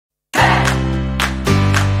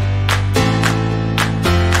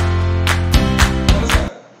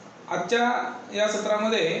आजच्या या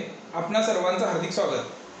सत्रामध्ये आपणा सर्वांचं हार्दिक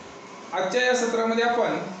स्वागत। आजच्या या सत्रामध्ये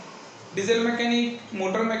आपण diesel mechanic,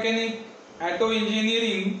 motor mechanic, auto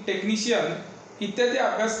engineering technician इत्यादी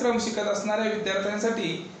अभ्यासक्रम शिकत असणाऱ्या विद्यार्थ्यांसाठी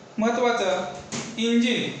महत्त्वाचं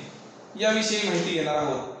इंजिन याविषयी माहिती घेणार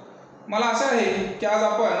आहोत। मला आशा आहे की आज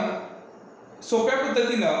आपण सोप्या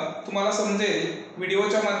पद्धतीनं तुम्हाला समजेल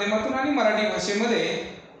व्हिडिओच्या माध्यमातून आणि मराठी भाषेमध्ये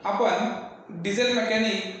आपण डिझेल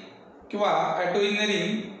मेकॅनिक किंवा ऑटो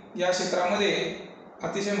इंजिनिअरिंग या क्षेत्रामध्ये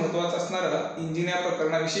अतिशय महत्त्वाचं असणारं इंजिन या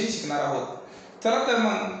प्रकरणाविषयी शिकणार आहोत। चला तर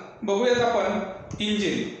मग बघूयात आपण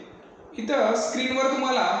इंजिन। इथं स्क्रीनवर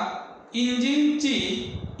तुम्हाला इंजिनची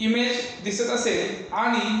इमेज दिसत असेल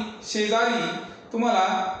आणि शेजारी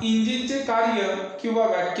तुम्हाला इंजिनचे कार्य किंवा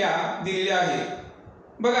व्याख्या दिलेली आहे।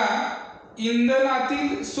 बघा,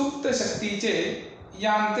 इंधनातील सुप्त शक्तीचे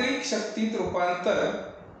यांत्रिक शक्तीत रूपांतर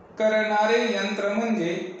करणारे यंत्र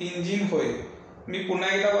म्हणजे इंजिन होय। मी पुन्हा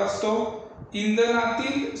एकदा वाचतो,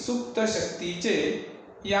 इंधनातील सुप्त शक्तीचे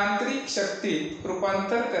यांत्रिक शक्तीत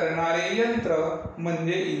रूपांतर करणारे यंत्र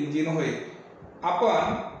म्हणजे इंजिन होय।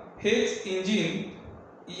 आपण हेच इंजिन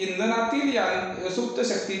इंधनातील सुप्त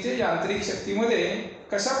शक्तीचे यांत्रिक शक्तीमध्ये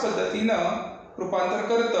कशा पद्धतीनं रूपांतर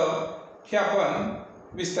करतं हे आपण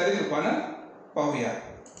विस्तारित रूपानं पाहूया।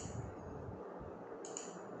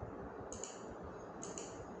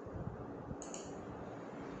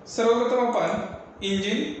 सर्वप्रथम आपण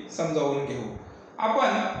इंजिन समजावून घेऊ।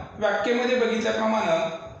 आपण व्याख्येमध्ये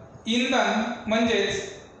बघितल्याप्रमाणे इंधन म्हणजेच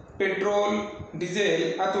पेट्रोल,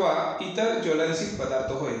 डिझेल अथवा इतर ज्वलनशील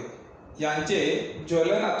पदार्थ होय। यांचे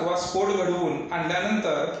ज्वलन अथवा स्फोट घडवून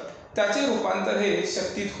आणल्यानंतर त्याचे रूपांतर हे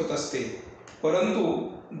शक्तीत होत असते,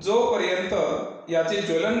 परंतु जोपर्यंत याचे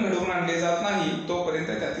ज्वलन घडवून आणले जात नाही तोपर्यंत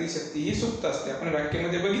त्यातील शक्ती ही सुप्त असते। आपण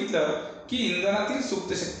व्याख्येमध्ये बघितलं की इंधनातील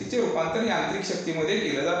सुप्त शक्तीचे रूपांतर यांत्रिक शक्तीमध्ये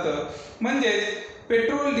केलं जातं। म्हणजे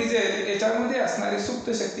पेट्रोल, डिझेल याच्यामध्ये असणारी सुप्त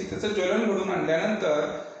शक्ती त्याचं ज्वलन घडवून आणल्यानंतर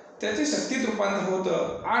त्याचे शक्तीत रूपांतर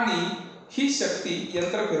होतं आणि ही शक्ती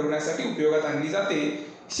यंत्र फिरवण्यासाठी उपयोगात आणली जाते।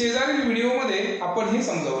 शेजारील व्हिडिओमध्ये आपण हे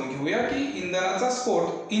समजावून घेऊया की इंधनाचा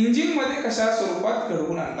स्फोट इंजिनमध्ये कशा स्वरूपात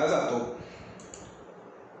घडवून आणला जातो।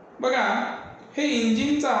 बघा, हे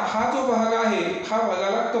इंजिनचा हा जो भाग आहे हा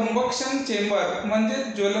भागाला कंबक्शन चेंबर म्हणजे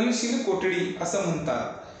ज्वलनशील कोठडी असं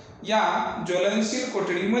म्हणतात। या ज्वलनशील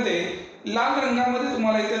कोठडीमध्ये लाल रंगामध्ये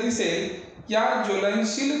तुम्हाला इथं दिसेल, या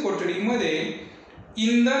ज्वलनशील कोठडीमध्ये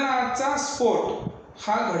इंधनाचा स्फोट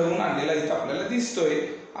हा घडवून आणलेला इथं आपल्याला दिसतोय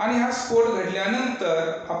आणि हा स्फोट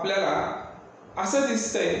घडल्यानंतर आपल्याला असं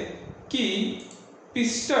दिसतंय की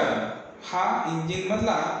पिस्टन हा इंजिन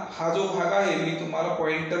मधला हा जो भाग आहे, मी तुम्हाला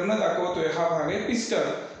पॉइंटरनं दाखवतोय, हा भाग आहे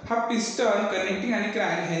पिस्टन। हा पिस्टन, कनेक्टिंग आणि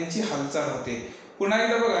क्रॅंक यांची हालचाल होते। पुन्हा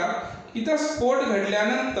एकदा बघा, इथं स्फोट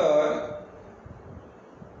घडल्यानंतर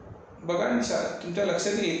बघा तुमच्या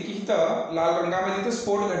लक्षात येईल की इथं लाल रंगामध्ये इथं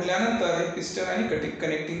स्फोट घडल्यानंतर हे पिस्टन आणि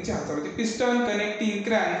कनेक्टिंगची हालचाल होते। पिस्टन, कनेक्टिंग,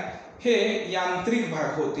 क्रॅंक हे यांत्रिक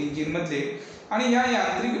भाग होते इंजिन मधले आणि या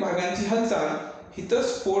यांत्रिक भागांची हालचाल इथं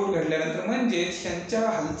स्फोट घडल्यानंतर म्हणजे त्यांच्या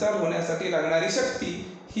हालचाल होण्यासाठी लागणारी शक्ती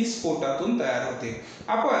ही स्फोटातून तयार होते।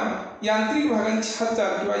 आपण यांत्रिक भागांची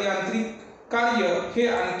हालचाल किंवा यांत्रिक कार्य हे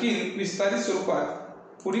आणखीन विस्तारित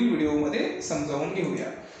स्वरूपात पुढील व्हिडिओमध्ये समजावून घेऊया।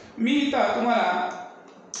 मी इथं तुम्हाला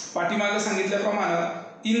पाठीमागे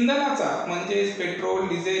सांगितल्याप्रमाणे इंधनाचा म्हणजे पेट्रोल,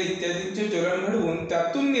 डिझेल इत्यादींचे ज्वलन घडवून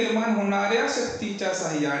त्यातून निर्माण होणाऱ्या शक्तीच्या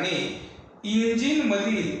साहाय्याने इंजिन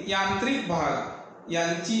मधील यांत्रिक भाग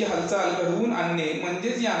यांची हालचाल घडवून आणणे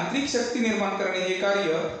म्हणजेच यांत्रिक शक्ती निर्माण करणे हे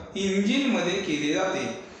कार्य इंजिन मध्ये केले जाते।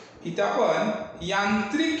 इथं आपण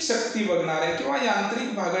यांत्रिक शक्ती बघणार आहे किंवा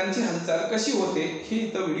यांत्रिक भागांची हालचाल कशी होते हे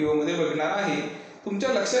इथं व्हिडिओमध्ये बघणार आहे। तुमच्या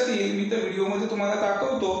लक्षात येईल, मी तर व्हिडिओमध्ये तुम्हाला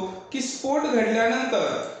दाखवतो की स्फोट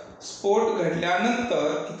घडल्यानंतर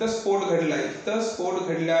इथं स्फोट घडलाय, इथं स्फोट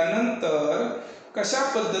घडल्यानंतर कशा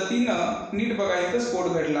पद्धतीनं नीट बघा, इथं स्फोट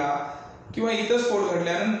घडला किंवा इथं स्फोट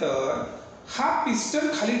घडल्यानंतर हा पिस्टन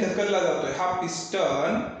खाली ढकलला जातोय। हा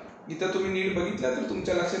पिस्टन इथं तुम्ही नीट बघितलं तर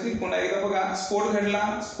तुमच्या लक्षात येईल। पुन्हा एकदा बघा, स्फोट घडला,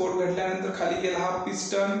 स्फोट घडल्यानंतर खाली गेला हा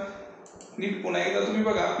पिस्टन, नीट पुन्हा एकदा तुम्ही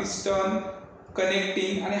बघा, पिस्टन,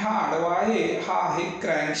 कनेक्टिंग आणि हा आडवा आहे, हा आहे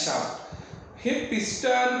क्रँकशाफ्ट। हे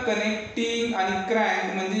पिस्टन, कनेक्टिंग आणि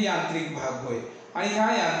क्रँक म्हणजे यांत्रिक भाग होय आणि ह्या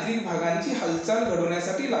यांत्रिक भागांची हालचाल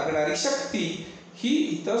घडवण्यासाठी लागणारी शक्ती ही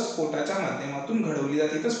इथं स्फोटाच्या माध्यमातून घडवली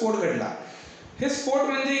जाते। इथं स्फोट घडला, हे स्फोट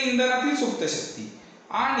म्हणजे इंधनातील सुप्त शक्ती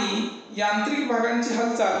आणि यांत्रिक भागांची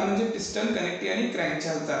हालचाल म्हणजे पिस्टन, कनेक्टिंग आणि क्रँकची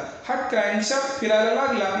हालचाल। हा क्रँकशाफ्ट फिरायला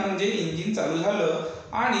लागला म्हणजे इंजिन चालू झालं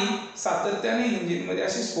आणि सातत्याने इंजिनमध्ये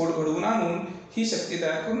असे स्फोट घडवून आणून ही शक्ती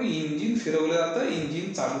तयार करून इंजिन फिरवलं जातं,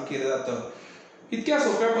 इंजिन चालू केलं जातं। इतक्या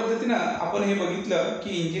सोप्या पद्धतीनं आपण हे बघितलं की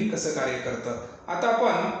इंजिन कसं कार्य करतं। आता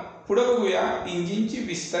आपण पुढे बघूया इंजिनची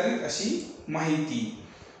विस्तारित अशी माहिती.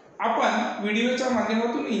 आपण व्हिडिओच्या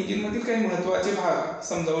माध्यमातून इंजिनमधील काही महत्त्वाचे भाग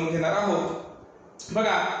समजावून घेणार आहोत.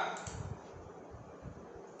 बघा,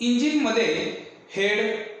 इंजिनमध्ये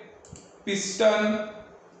head, piston,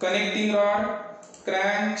 connecting rod,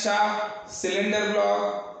 crankshaft, cylinder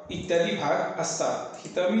block इत्यादी भाग असतात.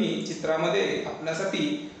 इथं मी चित्रामध्ये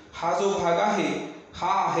आपल्यासाठी हा जो भाग आहे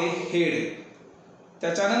हा आहे हेड.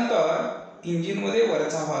 त्याच्यानंतर इंजिनमध्ये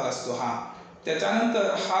वरचा भाग असतो हा. त्याच्यानंतर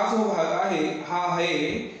हा जो भाग आहे हा आहे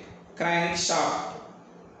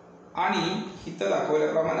क्रॅन्कशाफ्ट आणि इथं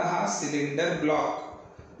दाखवल्याप्रमाणे हा सिलेंडर ब्लॉक.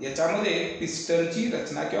 याच्यामध्ये पिस्टनची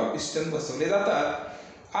रचना किंवा पिस्टन बसवले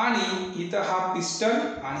जातात आणि इथं हा पिस्टन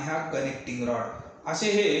आणि हा कनेक्टिंग रॉड असे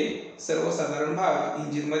हे सर्वसाधारण भाग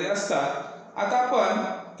इंजिनमध्ये असतात. आता आपण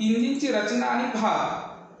इंजिनची रचना आणि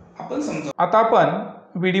भाग आपण समजू. आता आपण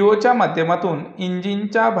व्हिडिओच्या माध्यमातून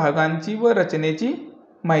इंजिनच्या भागांची व रचनेची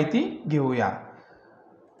माहिती घेऊया.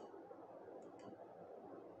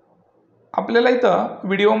 आपल्याला इथं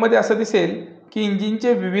व्हिडिओमध्ये असं दिसेल की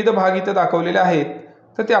इंजिनचे विविध भाग इथं दाखवलेले आहेत,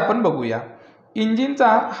 तर ते आपण बघूया.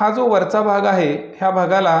 इंजिनचा हा जो वरचा भाग आहे ह्या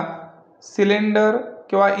भागाला सिलेंडर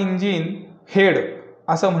किंवा इंजिन हेड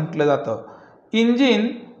असं म्हटलं जातं. इंजिन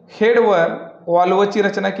हेडवर वॉल्वची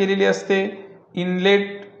रचना केलेली असते,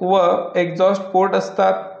 इनलेट व एक्झॉस्ट पोर्ट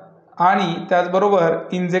असतात आणि त्याचबरोबर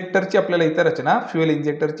इंजेक्टरची आपल्याला इथं रचना, फ्युएल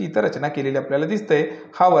इंजेक्टरची इथं रचना केलेली आपल्याला दिसते.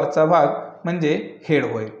 हा वरचा भाग म्हणजे हेड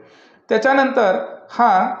होय. त्याच्यानंतर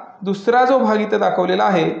हा दुसरा जो भाग इथं दाखवलेला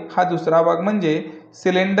आहे हा दुसरा भाग म्हणजे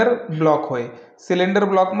सिलेंडर ब्लॉक होय. सिलेंडर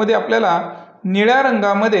ब्लॉकमध्ये आपल्याला निळ्या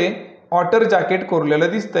रंगामध्ये वॉटर जॅकेट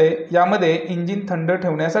कोरलेलं दिसतंय. यामध्ये इंजिन थंड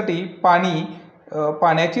ठेवण्यासाठी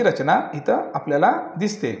पाण्याची रचना इथं आपल्याला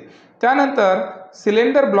दिसते. त्यानंतर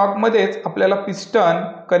सिलेंडर ब्लॉकमध्येच आपल्याला पिस्टन,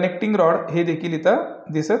 कनेक्टिंग रॉड हे देखील इथं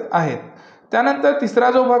दिसत आहेत. त्यानंतर तिसरा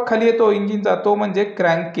जो भाग खाली येतो इंजिनचा तो म्हणजे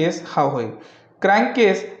क्रँक केस हा होय. क्रँक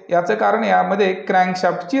केस याचं कारण यामध्ये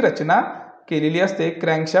क्रँकशाफ्टची रचना केलेली असते.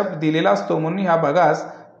 क्रँकशाफ्ट दिलेला असतो म्हणून ह्या भागास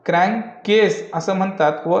क्रँक केस असं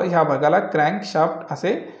म्हणतात व ह्या भागाला क्रँकशाफ्ट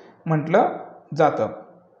असे म्हटलं जातं.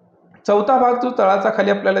 चौथा भाग जो तळाचा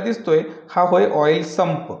खाली आपल्याला दिसतोय हा होय ऑइल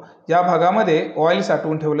संप. या भागामध्ये ऑइल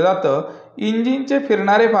साठवून ठेवलं जातं. इंजिनचे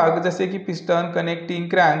फिरणारे भाग जसे की पिस्टन, कनेक्टिंग,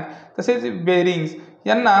 क्रँक तसेच बेरिंग्स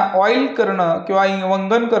यांना ऑइल करणं किंवा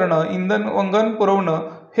वंगण करणं, इंधन वंगण पुरवणं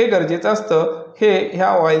हे गरजेचं असतं. हे ह्या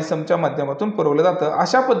ऑइल संपच्या माध्यमातून पुरवलं जातं.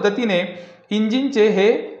 अशा पद्धतीने इंजिनचे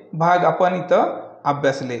हे भाग आपण इथं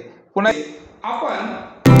अभ्यासले. पुन्हा आपण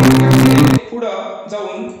पुढं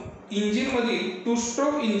जाऊन इंजिनमधील टू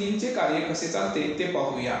स्ट्रोक इंजिनचे कार्य कसे चालते ते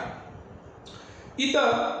पाहूया.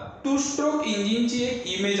 इथं टू स्ट्रोक इंजिनची एक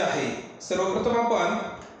इमेज आहे. सर्वप्रथम आपण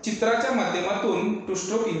चित्राच्या माध्यमातून टू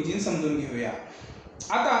स्ट्रोक इंजिन समजून घेऊया.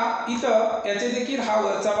 आता इथं याचे देखील हा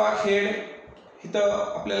वरचा भाग हेड. इथं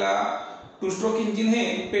आपल्याला टू स्ट्रोक इंजिन हे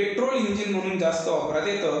पेट्रोल इंजिन म्हणून जास्त वापरात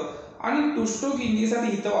येतं आणि टू स्ट्रोक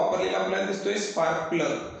इंजिनसाठी इथं वापरलेला आपल्याला दिसतोय स्पार्क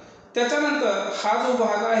प्लग. त्याच्यानंतर हा जो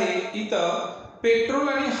भाग आहे इथं पेट्रोल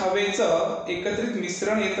आणि हवेचं एकत्रित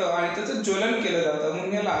मिश्रण येतं आणि त्याचं ज्वलन केलं जातं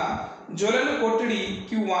म्हणून याला ज्वलन कोठडी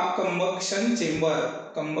किंवा कंबक्शन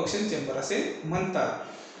चेंबर असे म्हणतात.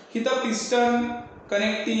 इथं पिस्टन,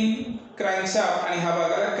 कनेक्टिंग, क्रँकशाफ्ट आणि हा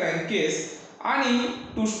भागाला क्रँककेस आणि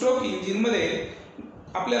टू स्ट्रोक इंजिनमध्ये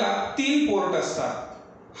आपल्याला 3 पोर्ट असतात.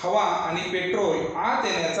 हवा आणि पेट्रोल आत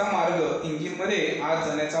येण्याचा मार्ग, इंजिनमध्ये आत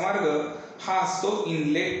जाण्याचा मार्ग हा असतो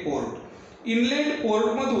इनलेट पोर्ट. इनलेट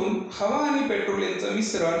पोर्टमधून हवा आणि पेट्रोल यांचं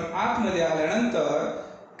मिश्रण आतमध्ये आल्यानंतर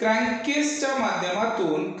क्रँककेसच्या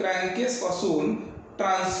माध्यमातून क्रँककेसपासून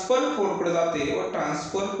ट्रान्सफर पोर्टकडे जाते व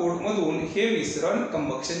ट्रान्सफर पोर्टमधून हे मिश्रण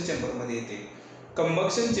कंबक्शन चेंबरमध्ये येते.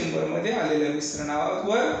 कंबक्शन चेंबरमध्ये आलेल्या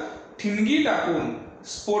मिश्रणावर ठिणगी टाकून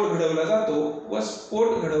स्फोट घडवला जातो व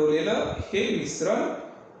स्फोट घडवलेलं हे मिश्रण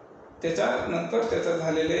त्याच्यानंतर त्याच्यात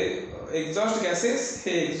झालेले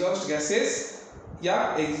एक्झॉस्ट गॅसेस या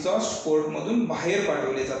एक्झॉस्ट पोर्टमधून बाहेर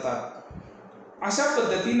पाठवले जातात. अशा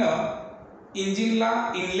पद्धतीनं इंजिनला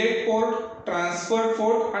इनलेट पोर्ट, ट्रान्सफर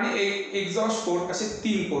पोर्ट आणि एक्झॉस्ट पोर्ट असे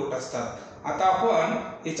 3 पोर्ट असतात. आता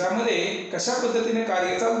आपण याच्यामध्ये कशा पद्धतीने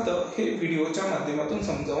कार्य चालतं हे व्हिडिओच्या माध्यमातून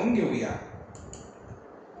समजावून घेऊया.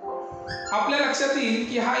 आपल्या लक्षात येईल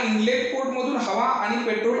की हा इनलेट पोर्ट मधून हवा आणि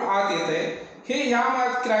पेट्रोल आत येत आहे. हे ह्या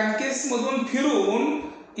क्रँककेस मधून फिरून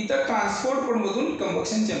इथं ट्रान्सपोर्ट पोर्ट मधून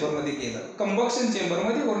कंबक्शन चेंबरमध्ये गेलं. कंबक्शन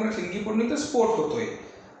चेंबरमध्ये वरून ठिणगी पडून इथं स्फोट होतोय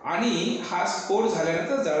आणि हा स्फोट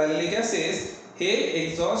झाल्यानंतर जळालेले गॅसेस हे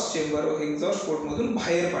एक्झॉस्ट पोर्ट मधून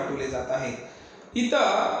बाहेर पाठवले जात आहेत.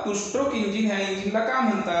 इथं टू स्ट्रोक इंजिन ह्या इंजिनला का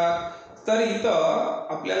म्हणतात तर इथं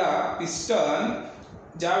आपल्याला पिस्टन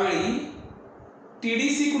ज्यावेळी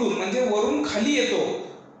TDC कडून म्हणजे वरून खाली येतो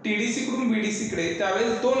TDC कडून BDC कडे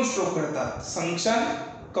त्यावेळेस 2 स्ट्रोक घडतात, संक्शन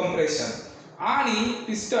कंप्रेशन. आणि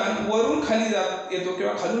पिस्टन वरून खाली येतो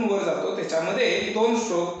किंवा खालून वर जातो, त्याच्यामध्ये 2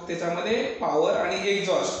 स्ट्रोक, त्याच्यामध्ये पॉवर आणि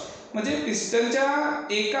एक्झॉस्ट. म्हणजे पिस्टनच्या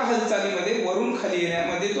एका हालचालीमध्ये वरून खाली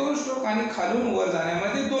येण्यामध्ये 2 स्ट्रोक आणि खालून वर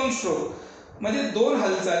जाण्यामध्ये 2 स्ट्रोक, म्हणजे 2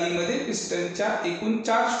 हालचालीमध्ये पिस्टनच्या एकूण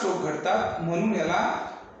 4 स्ट्रोक घडतात. म्हणून याला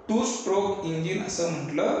 2 स्ट्रोक इंजिन असं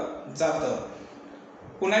म्हटलं जातं.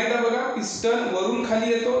 पुन्हा एकदा बघा, पिस्टन वरून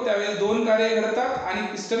खाली येतो त्यावेळेस 2 कार्य घडतात आणि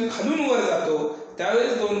पिस्टन खालून वर जातो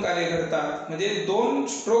त्यावेळेस 2 कार्य घडतात. म्हणजे 2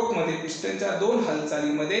 स्ट्रोक मध्ये, पिस्टनच्या 2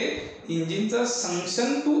 हालचालीमध्ये इंजिनचं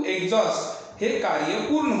संक्शन टू एक्झॉस्ट हे कार्य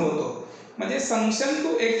पूर्ण होतं. म्हणजे संक्शन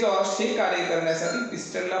टू एक्झॉस्ट हे कार्य करण्यासाठी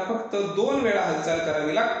पिस्टनला फक्त 2 वेळा हालचाल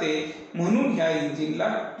करावी लागते. म्हणून ह्या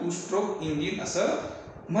इंजिनला 2 स्ट्रोक इंजिन असं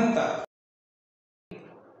म्हणतात.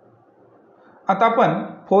 आता आपण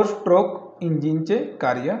 4 स्ट्रोक इंजिनचे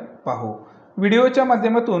कार्य पाहू. व्हिडिओच्या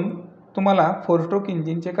माध्यमातून तुम्हाला 4 स्ट्रोक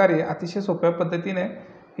इंजिनचे कार्य अतिशय सोप्या पद्धतीने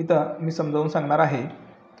इथं मी समजावून सांगणार आहे,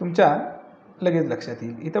 तुमच्या लगेच लक्षात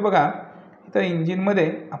येईल. इथं बघा, इथं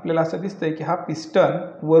इंजिनमध्ये आपल्याला असं दिसतंय की हा पिस्टन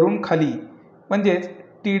वरून खाली म्हणजेच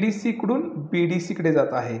TDC कडून BDC कडे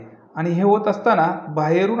जात आहे. आणि हे होत असताना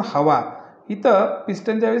बाहेरून हवा, इथं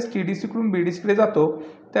पिस्टन ज्यावेळेस TDC कडून BDC कडे जातो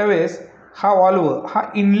त्यावेळेस हा वाल्व, हा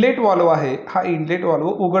इनलेट वाल्व आहे, हा इनलेट वाल्व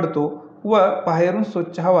उघडतो व बाहेरून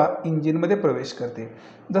स्वच्छ हवा इंजिनमध्ये प्रवेश करते.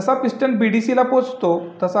 जसा पिस्टन BDC ला पोहोचतो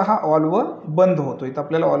तसा हा वाल्व बंद होतो. इथं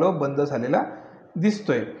आपल्याला वाल्व बंद झालेला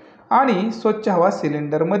दिसतोय आणि स्वच्छ हवा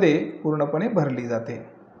सिलेंडरमध्ये पूर्णपणे भरली जाते.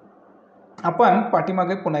 आपण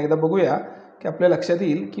पाठीमागे पुन्हा एकदा बघूया की आपल्या लक्षात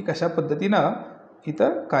येईल की कशा पद्धतीनं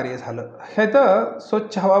इथं कार्य झालं. ह्यात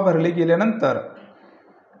स्वच्छ हवा भरली गेल्यानंतर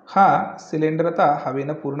हा सिलेंडर आता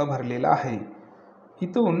हवेनं पूर्ण भरलेला आहे.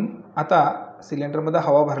 इथून आता सिलेंडरमध्ये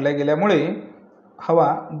हवा भरल्या गेल्यामुळे हवा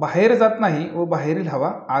बाहेर जात नाही व बाहेरील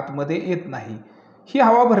हवा आतमध्ये येत नाही. ही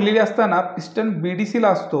हवा भरलेली असताना पिस्टन BDC ला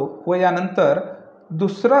असतो व यानंतर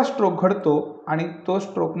दुसरा स्ट्रोक घडतो आणि तो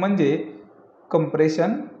स्ट्रोक म्हणजे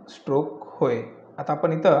कंप्रेशन स्ट्रोक होय. आता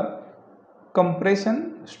आपण इथं कंप्रेशन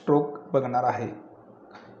स्ट्रोक बघणार आहे.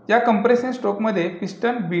 या कंप्रेशन स्ट्रोकमध्ये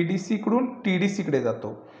पिस्टन BDC कडून TDC कडे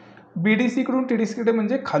जातो. BDC कडून TDC कडे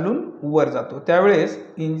म्हणजे खालून वर जातो. त्यावेळेस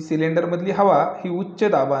सिलेंडरमधली हवा ही उच्च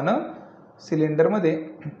दाबानं सिलेंडरमध्ये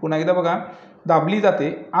पुन्हा एकदा बघा दाबली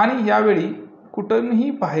जाते आणि यावेळी कुठूनही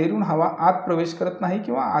बाहेरून हवा आत प्रवेश करत नाही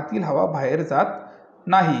किंवा आतील हवा बाहेर जात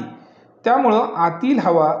नाही. त्यामुळं आतील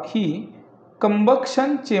हवा ही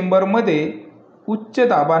कंबक्शन चेंबरमध्ये उच्च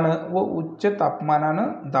दाबानं व उच्च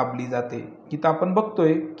तापमानानं दाबली जाते. इथं आपण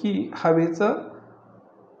बघतोय की हवेचं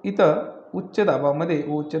इथं उच्च दाबामध्ये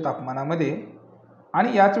व उच्च तापमानामध्ये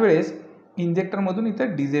आणि याच वेळेस इंजेक्टरमधून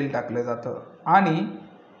इथं डिझेल टाकलं जातं. आणि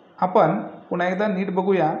आपण पुन्हा एकदा नीट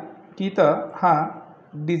बघूया की इथं हा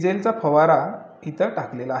डिझेलचा फवारा इथं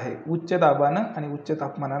टाकलेला आहे. उच्च दाबानं आणि उच्च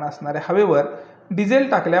तापमानानं असणाऱ्या हवेवर डिझेल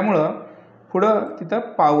टाकल्यामुळं पुढं तिथं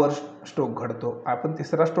पॉवर स्ट्रोक घडतो. आपण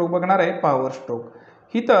तिसरा स्ट्रोक बघणार आहे, पॉवर स्ट्रोक.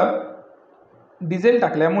 इथं डिझेल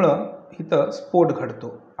टाकल्यामुळं इथं स्फोट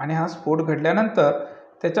घडतो आणि हा स्फोट घडल्यानंतर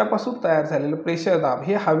त्याच्यापासून तयार झालेलं प्रेशर दाब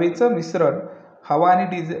हे हवेचं मिश्रण, हवा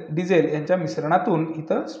आणि डिझेल यांच्या मिश्रणातून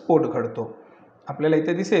इथं स्फोट घडतो. आपल्याला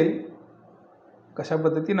इथे दिसेल कशा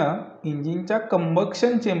पद्धतीनं इंजिनच्या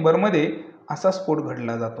कंबक्शन चेंबरमध्ये असा स्फोट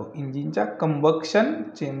घडला जातो, इंजिनच्या कंबक्शन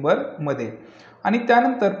चेंबरमध्ये. आणि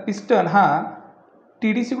त्यानंतर पिस्टन हा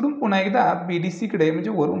TDC कडून पुन्हा एकदा BDC कडे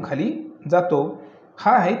म्हणजे वरून खाली जातो.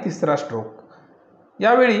 हा आहे तिसरा स्ट्रोक.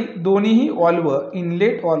 यावेळी दोन्हीही वाल्व,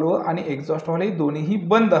 इनलेट वाल्व आणि एक्झॉस्ट वाल्व हे दोन्हीही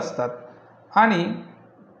बंद असतात आणि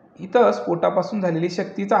इथं स्फोटापासून झालेली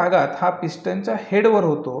शक्तीचा आघात हा पिस्टनच्या हेडवर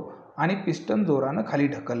होतो आणि पिस्टन जोरानं खाली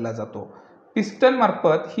ढकलला जातो. पिस्टन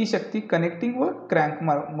मार्फत ही शक्ती कनेक्टिंग व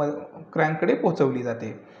क्रँककडे पोहोचवली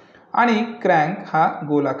जाते आणि क्रँक हा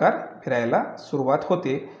गोलाकार फिरायला सुरुवात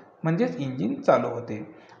होते, म्हणजेच इंजिन चालू होते.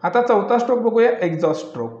 आता चौथा स्ट्रोक बघूया, एक्झॉस्ट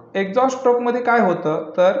स्ट्रोक. एक्झॉस्ट स्ट्रोकमध्ये काय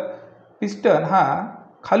होतं तर पिस्टन हा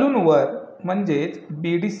खालून वर म्हणजेच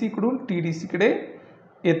BDC कडून TDC कडे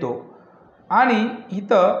येतो आणि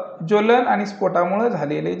इथं ज्वलन आणि स्फोटामुळे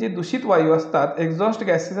झालेले जे दूषित वायू असतात, एक्झॉस्ट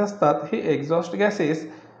गॅसेस असतात, हे एक्झॉस्ट गॅसेस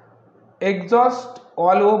एक्झॉस्ट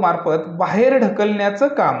वाल्व मार्फत बाहेर ढकलण्याचं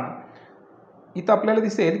काम. इथं आपल्याला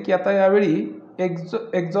दिसेल की आता यावेळी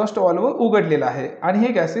एक्झॉस्ट वाल्व उघडलेला आहे आणि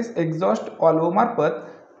हे गॅसेस एक्झॉस्ट वाल्व मार्फत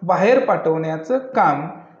बाहेर पाठवण्याचं काम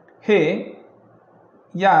हे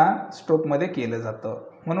या स्ट्रोकमध्ये केलं जातं.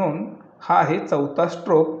 म्हणून हा आहे चौथा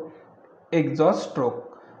स्ट्रोक, एक्झॉस्ट स्ट्रोक.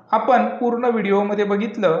 आपण पूर्ण व्हिडिओमध्ये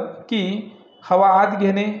बघितलं की हवा आत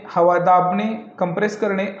घेणे, हवा दाबणे, कंप्रेस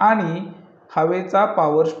करणे आणि हवेचा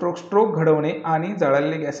पॉवर स्ट्रोक घडवणे आणि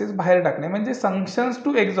जळालेले गॅसेस बाहेर टाकणे म्हणजे फंक्शन्स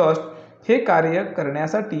टू एक्झॉस्ट हे कार्य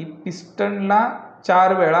करण्यासाठी पिस्टनला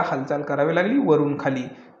 4 वेळा हालचाल करावी लागली वरून खाली,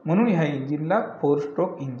 म्हणून ह्या इंजिनला 4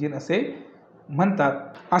 स्ट्रोक इंजिन असे म्हणतात.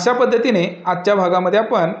 अशा पद्धतीने आजच्या भागामध्ये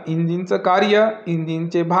आपण इंजिनचं कार्य,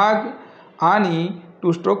 इंजिनचे भाग आणि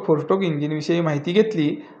 2 स्ट्रोक 4 स्ट्रोक इंजिनविषयी माहिती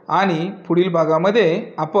घेतली आणि पुढील भागामध्ये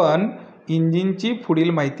आपण इंजिनची पुढील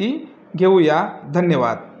माहिती घेऊया.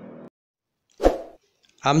 धन्यवाद.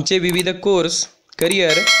 आमचे विविध कोर्स,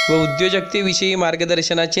 करिअर व उद्योजकतेविषयी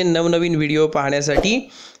मार्गदर्शनाचे नवनवीन व्हिडिओ पाहण्यासाठी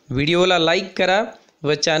व्हिडिओला लाईक करा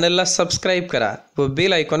व चॅनलला सबस्क्राईब करा व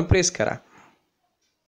बेल आयकॉन प्रेस करा.